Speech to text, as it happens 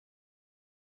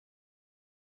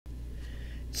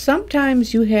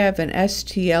Sometimes you have an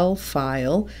STL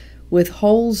file with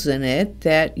holes in it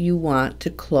that you want to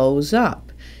close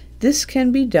up. This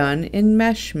can be done in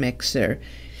Meshmixer.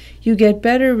 You get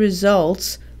better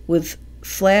results with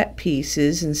flat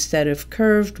pieces instead of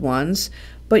curved ones,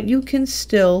 but you can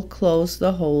still close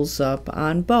the holes up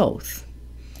on both.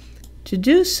 To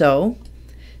do so,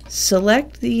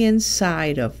 select the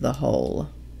inside of the hole.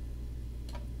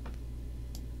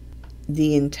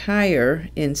 The entire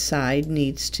inside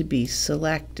needs to be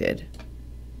selected.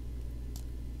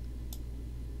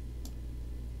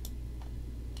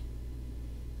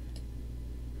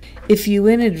 If you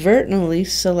inadvertently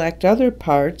select other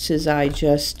parts, as I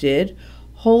just did,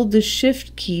 hold the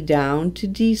Shift key down to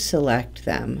deselect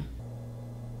them.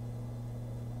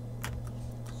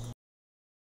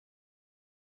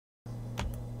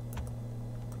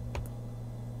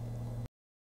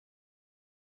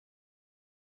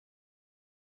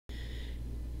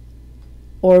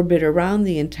 Orbit around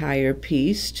the entire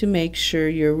piece to make sure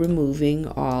you're removing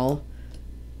all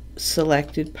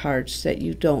selected parts that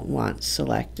you don't want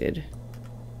selected.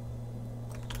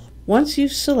 Once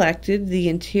you've selected the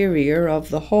interior of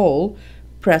the hole,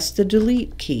 press the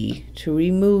Delete key to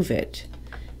remove it.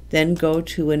 Then go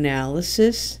to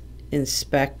Analysis,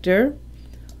 Inspector,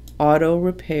 Auto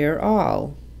Repair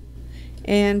All,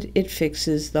 and it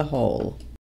fixes the hole.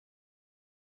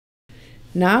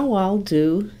 Now I'll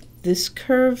do this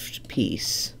curved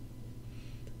piece.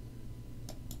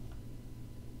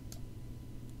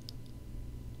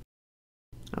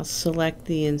 I'll select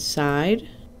the inside.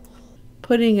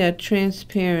 Putting a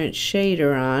transparent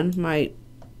shader on might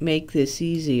make this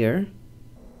easier.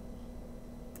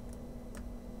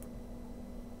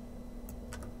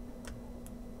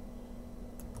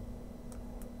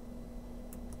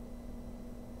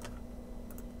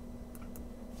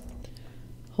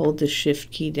 Hold the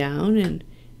Shift key down and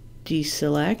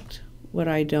deselect what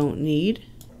I don't need.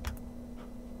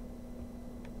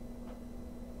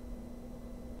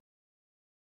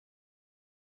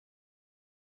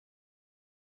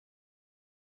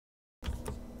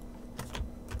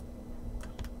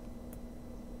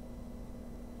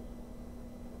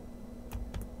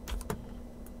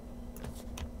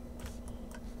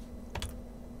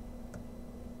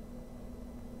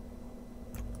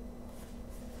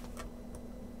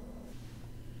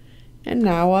 And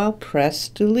now I'll press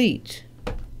Delete.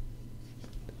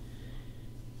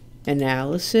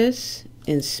 Analysis,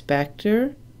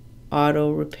 Inspector,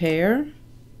 Auto Repair,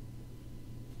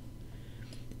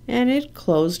 and it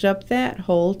closed up that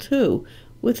hole too,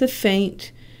 with a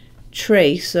faint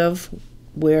trace of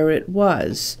where it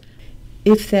was.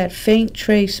 If that faint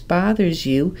trace bothers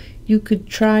you, you could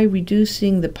try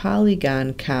reducing the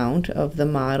polygon count of the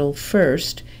model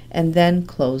first and then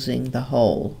closing the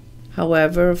hole.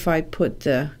 However, if I put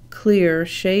the clear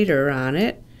shader on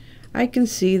it, I can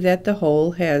see that the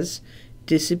hole has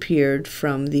disappeared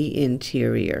from the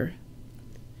interior.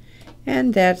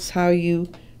 And that's how you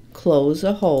close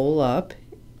a hole up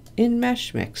in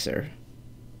Meshmixer.